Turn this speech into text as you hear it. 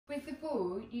With the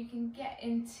ball, you can get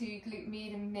into glute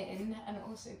med and min, and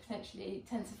also potentially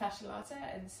tensor fasciae lata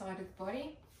at the side of the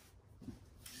body.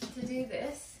 To do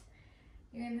this,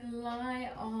 you're going to lie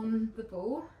on the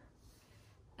ball,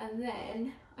 and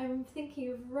then I'm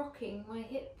thinking of rocking my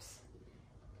hips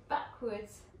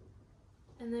backwards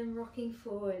and then rocking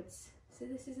forwards. So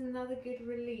this is another good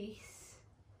release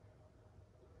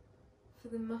for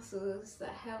the muscles that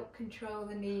help control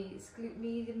the knees. Glute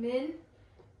med and min.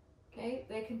 Okay,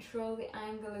 they control the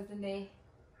angle of the knee.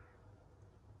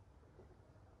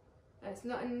 It's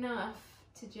not enough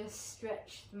to just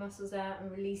stretch the muscles out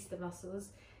and release the muscles.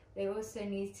 They also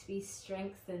need to be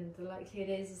strengthened. The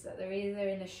likelihood is that they're either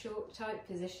in a short tight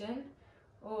position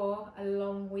or a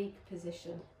long weak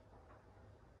position.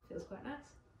 Feels quite nice.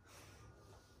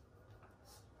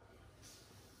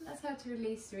 And that's how to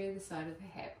release through the side of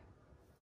the hip.